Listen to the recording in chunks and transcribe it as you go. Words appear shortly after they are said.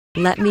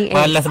Let me ace.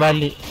 Malas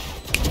balik.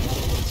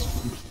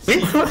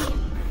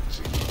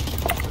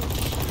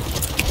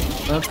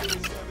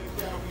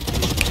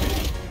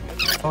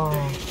 Oh.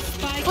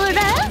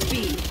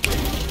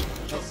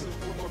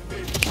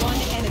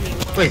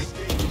 Wih.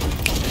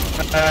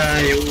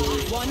 Ayo.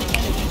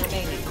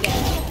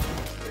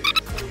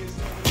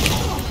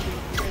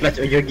 Let's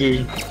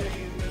jogi.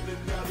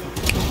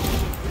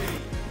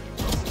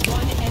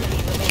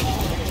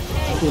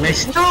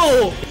 Nice.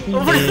 No.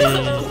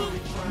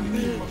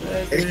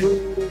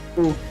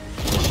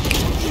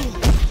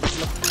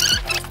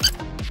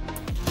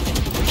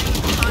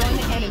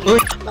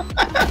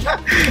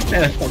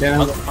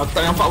 Aku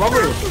tak nampak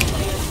apa-apa.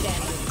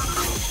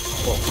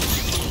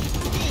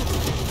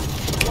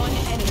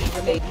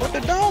 What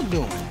the dog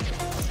doing?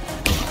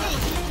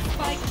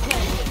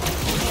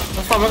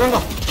 Nampak belakang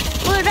kau?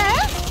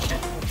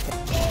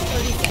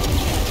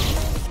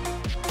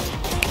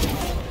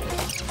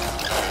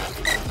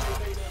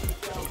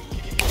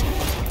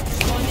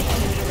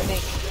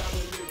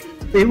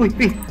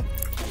 Wih.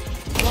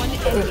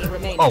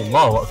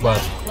 Allahu Akbar.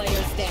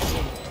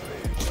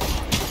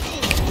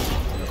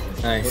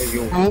 Nice.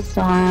 Nice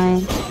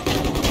one.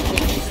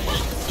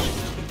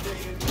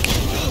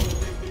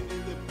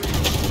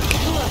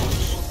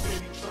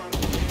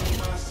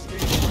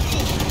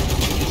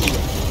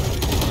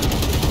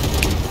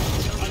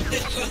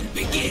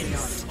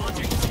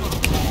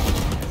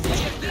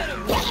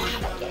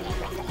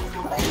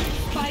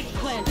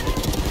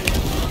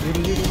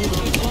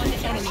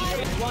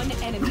 One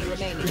enemy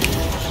remaining.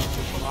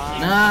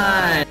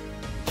 Nice.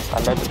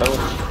 Anda tu tahu.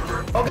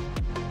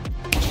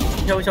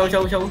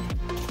 Jauh.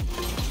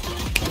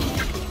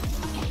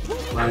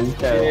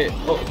 Mantap.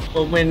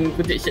 Oh main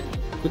kutik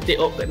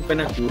op kat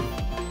depan aku.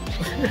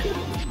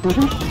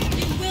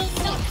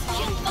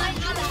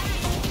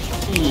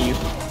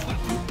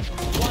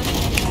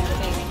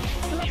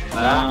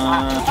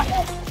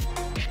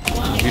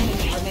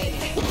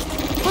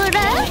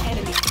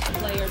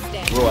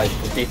 Bro, I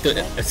potato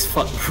as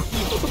fuck, bro.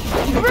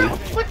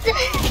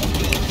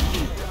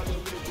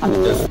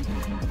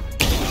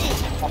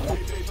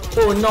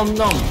 Oh,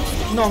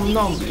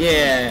 nom,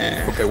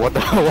 yeah. Okay, what the?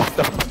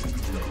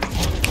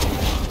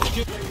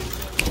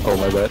 Oh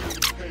my bad.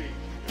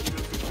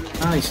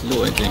 Ah, it's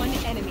low, I think.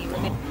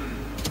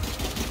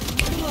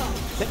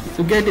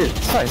 Together.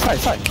 Side.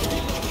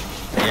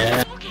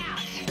 Yeah.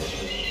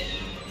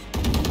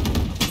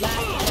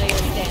 Last player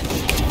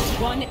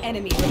standing. One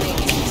enemy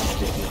remaining.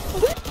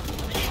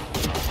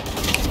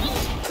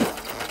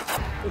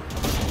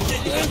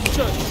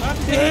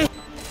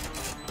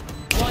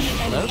 One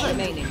enemy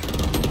remaining.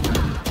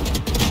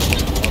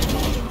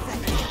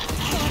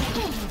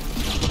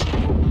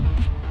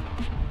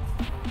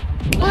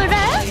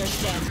 Player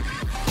standing.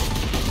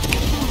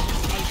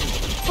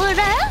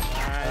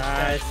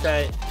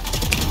 Side.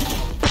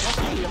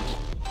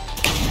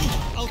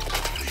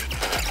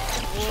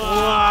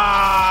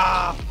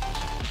 Wow.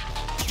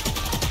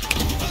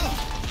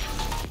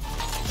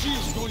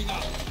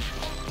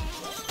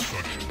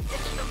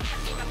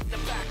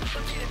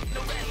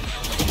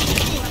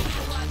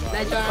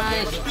 Nice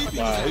guys.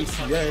 Wah,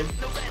 easy kan?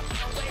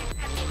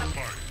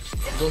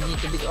 Go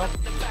hit a bit off.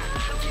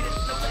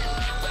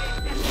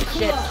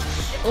 Shit.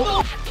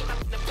 Oh.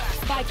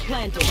 Spike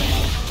planted.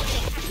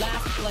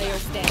 Last player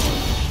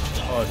standing.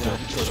 Oh, no.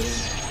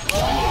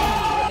 One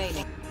enemy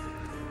remaining.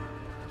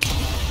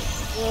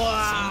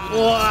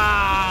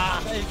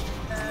 Wah.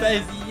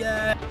 Spicy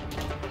ya.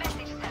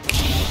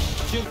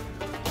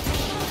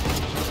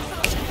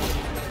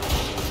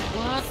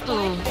 What the?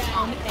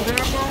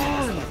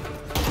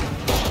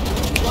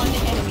 One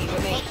enemy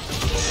remaining.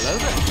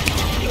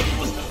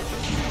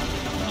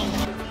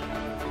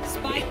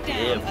 Spike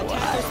down.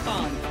 Attacker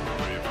spawn.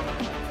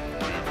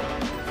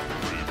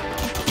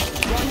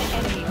 One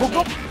enemy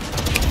remaining.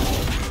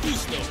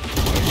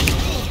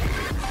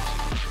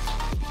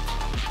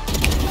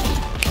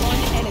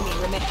 One enemy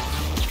remaining.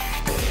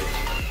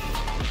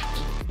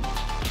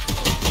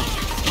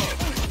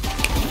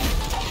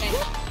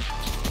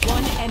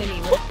 One enemy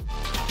remaining.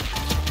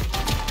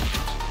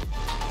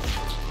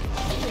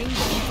 Bring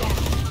them down.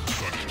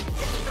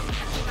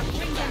 Bring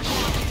them down.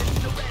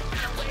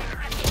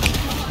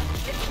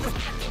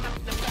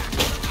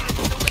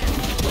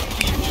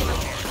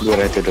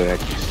 200.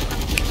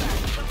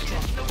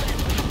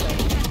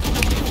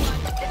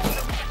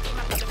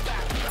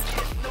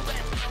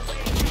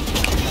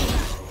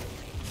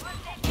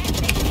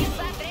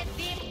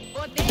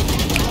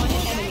 One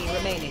enemy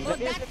remaining.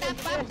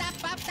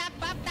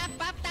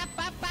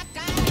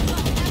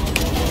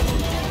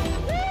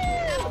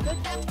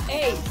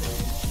 Ace.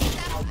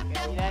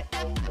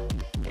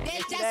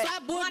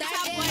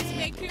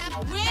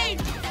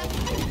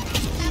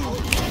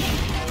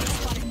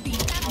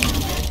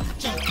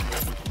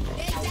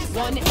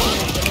 One enemy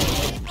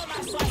remaining.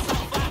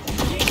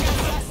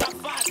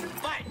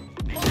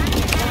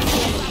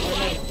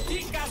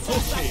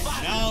 Okay,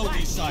 now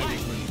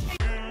deciding.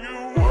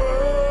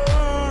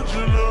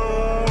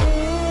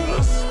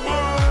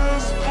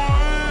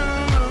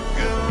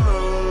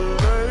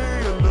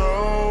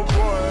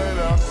 Boy.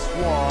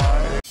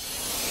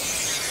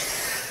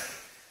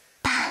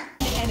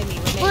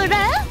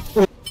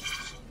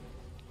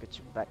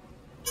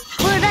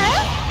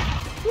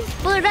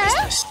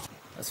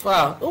 That's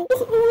far. Oh.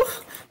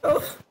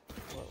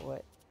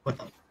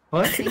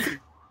 What?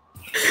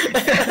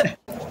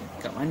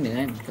 Kat mana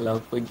kan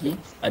kalau aku pergi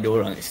ada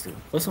orang kat situ.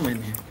 Kau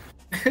mana?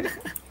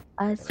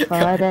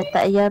 Asfar dah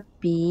tak payah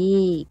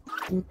pick.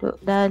 Duduk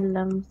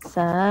dalam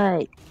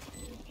side.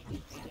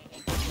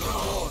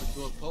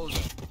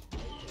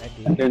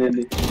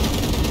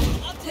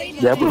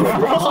 Dia apa?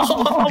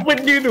 Apa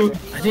dia tu?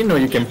 I didn't know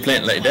you can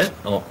plant like that.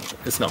 Oh,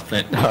 it's not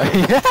plant.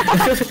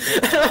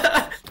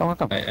 Come on.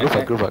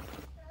 Go back.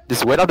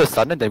 Just wait out the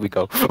sun and then we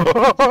go.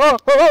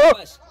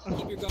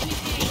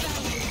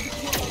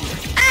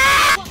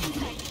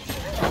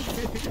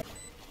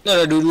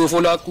 Dah dua-dua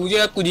follow aku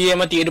je yang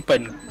mati kat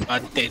depan.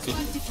 Pantai tu.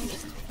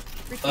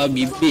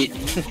 Bibit.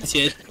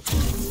 Sial.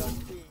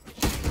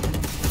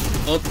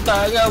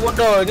 Otak kan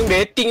bodoh. Ni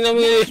betting nama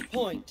dia.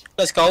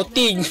 Bukan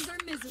scouting.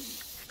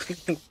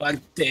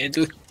 Pantai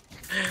tu.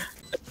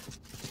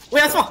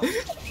 Weh, Asma!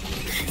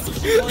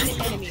 One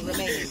enemy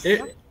remaining.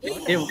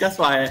 Bukan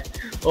Asma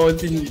Oh,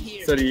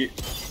 sini. Sorry.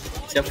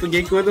 Siapa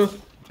gecko tu?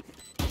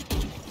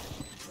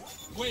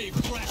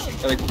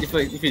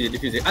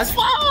 Diffuse.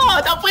 Asma!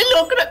 Tak perlu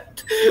aku nak...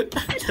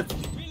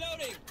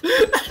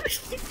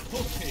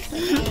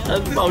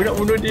 Asma, aku nak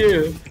bunuh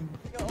dia.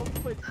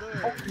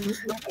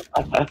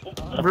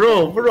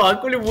 Bro,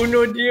 aku boleh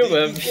bunuh dia,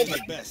 bang.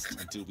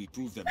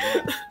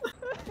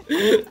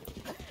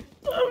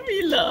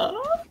 Bila?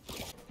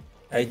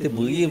 Kita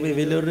beri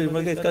Valorant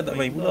bagai sekarang tak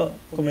main pula.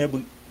 Kau main apa?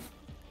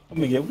 Kau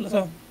main game pula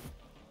Sam?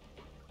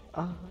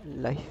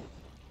 Live.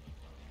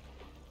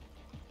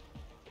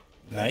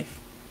 Live?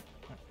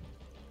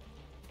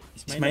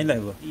 It's my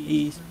life lah.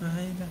 It's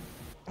my life.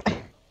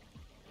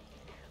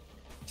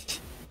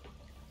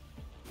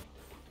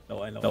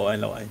 Lawan.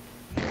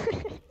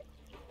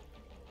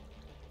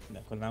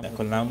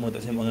 Kau lama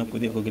tak sembang aku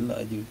dia kau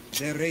gelak je.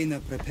 The Reina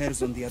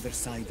prepares on the other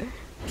side.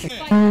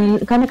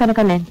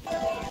 Kanan.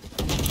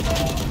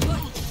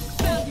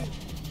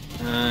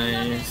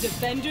 Nice.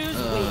 Defenders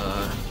win.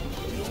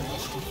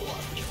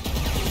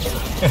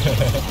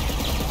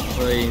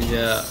 Poin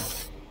je.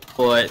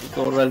 Bot.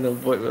 Korang dah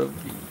bot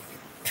babi.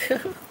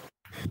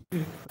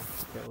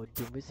 Dah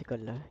audio mesti kau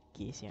lah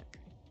case ya.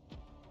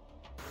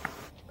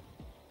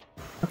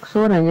 Aku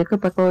seorang je ke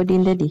pakai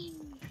Odin tadi?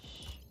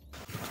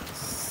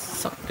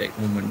 Suck that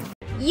moment.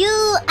 You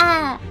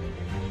are...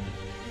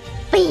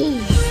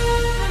 Peace.